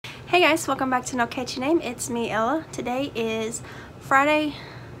Hey guys, welcome back to Nocatchyname. It's me, Ella. Today is Friday,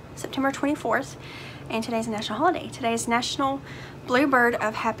 September 24th, and today's a national holiday. Today is National Bluebird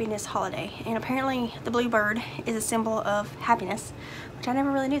of Happiness holiday, and apparently the bluebird is a symbol of happiness, which I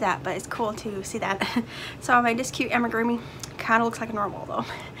never really knew that, but it's cool to see that. So I made this cute amigurumi. Kind of looks like a narwhal though.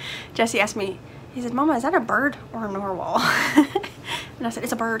 Jesse asked me, he said, "Mama, is that a bird or a narwhal?" And I said,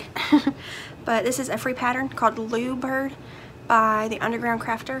 "It's a bird." But this is a free pattern called Bluebird by the Underground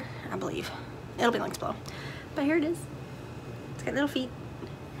Crafter, I believe. It'll be linked below. But here it is. It's got little feet.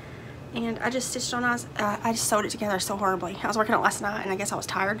 And I just stitched on eyes. I just sewed it together so horribly. I was working on it last night and I guess I was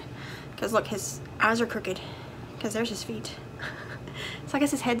tired. Because look, his eyes are crooked. Because there's his feet. So I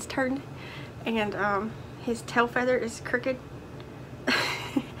guess his head's turned. And his tail feather is crooked.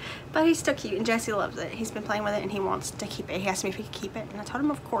 But he's still cute and Jesse loves it. He's been playing with it and he wants to keep it. He asked me if he could keep it and I told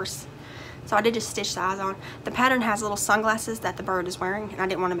him of course. So I did just stitch the eyes on. The pattern has little sunglasses that the bird is wearing and I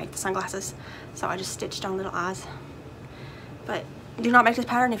didn't want to make the sunglasses. So I just stitched on little eyes. But do not make this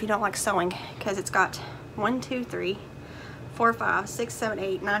pattern if you don't like sewing because it's got 1, 2, 3, 4, 5, 6, 7,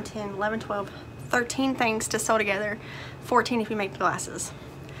 8, 9, 10, 11, 12, 13 things to sew together. 14 if you make the glasses.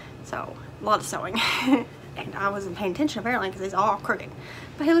 So a lot of sewing. And I wasn't paying attention apparently because he's all crooked.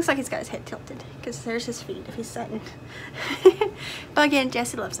 But he looks like he's got his head tilted because there's his feet if he's sitting. But again,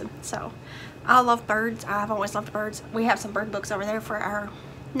 Jesse loves him. So I love birds. I've always loved birds. We have some bird books over there for our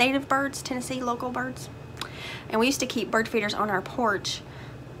native birds, Tennessee local birds. And we used to keep bird feeders on our porch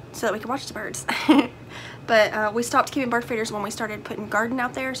so that we could watch the birds. But we stopped keeping bird feeders when we started putting garden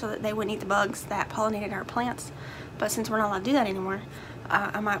out there so that they wouldn't eat the bugs that pollinated our plants. But since we're not allowed to do that anymore,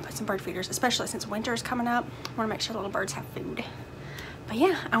 I might put some bird feeders, especially since winter is coming up. I want to make sure the little birds have food. But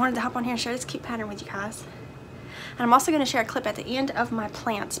yeah, I wanted to hop on here and share this cute pattern with you guys. And I'm also going to share a clip at the end of my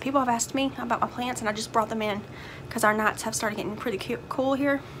plants. People have asked me about my plants and I just brought them in because our nights have started getting pretty cool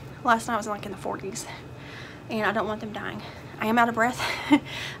here. Last night was like in the 40s and I don't want them dying. I am out of breath.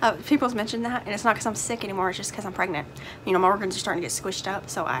 People's mentioned that and it's not because I'm sick anymore, it's just because I'm pregnant. You know, my organs are starting to get squished up,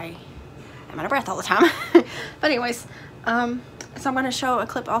 so I am out of breath all the time. But anyways, so I'm going to show a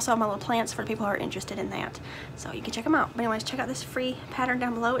clip also of my little plants for people who are interested in that. So you can check them out. But anyways, check out this free pattern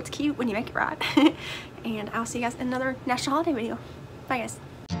down below. It's cute when you make it right. And I'll see you guys in another national holiday video. Bye guys.